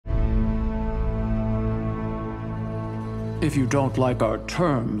If you don't like our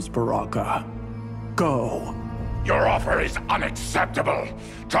terms, Baraka, go. Your offer is unacceptable.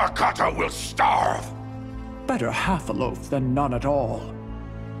 Tarkata will starve. Better half a loaf than none at all.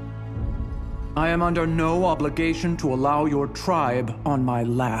 I am under no obligation to allow your tribe on my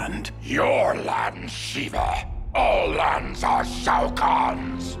land. Your land, Shiva. All lands are Shao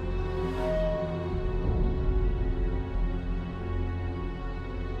Kahn's.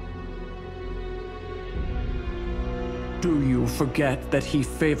 Do you forget that he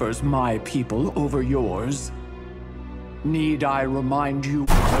favors my people over yours? Need I remind you?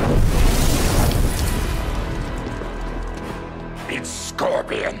 It's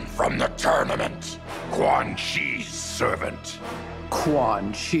Scorpion from the tournament. Quan Chi's servant.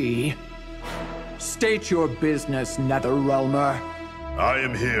 Quan Chi? State your business, Netherrealmer. I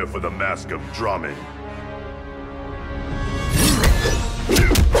am here for the Mask of Drumming.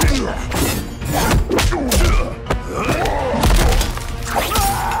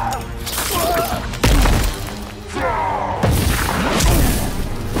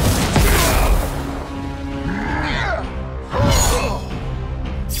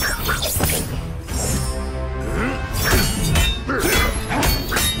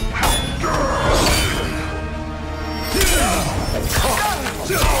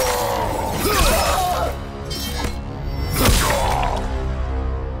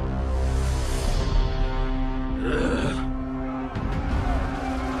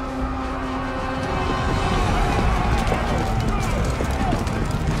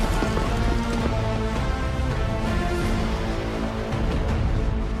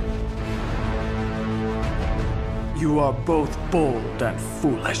 You are both bold and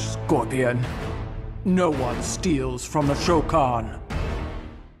foolish, Scorpion. No one steals from the Shokan.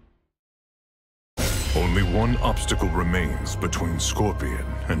 Only one obstacle remains between Scorpion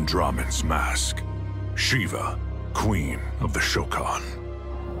and Draman's mask. Shiva, Queen of the Shokan.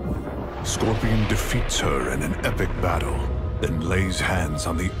 Scorpion defeats her in an epic battle, then lays hands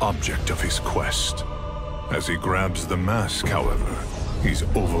on the object of his quest. As he grabs the mask, however, he's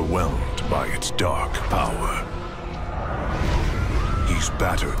overwhelmed by its dark power. He's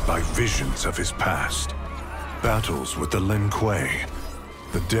battered by visions of his past, battles with the Lin Kuei,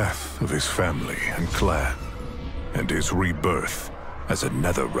 the death of his family and clan, and his rebirth as a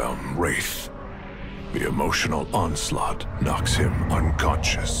Netherrealm wraith. The emotional onslaught knocks him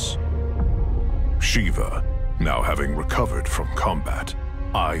unconscious. Shiva, now having recovered from combat,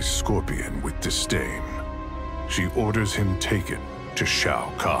 eyes Scorpion with disdain. She orders him taken to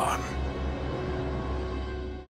Shao Kahn.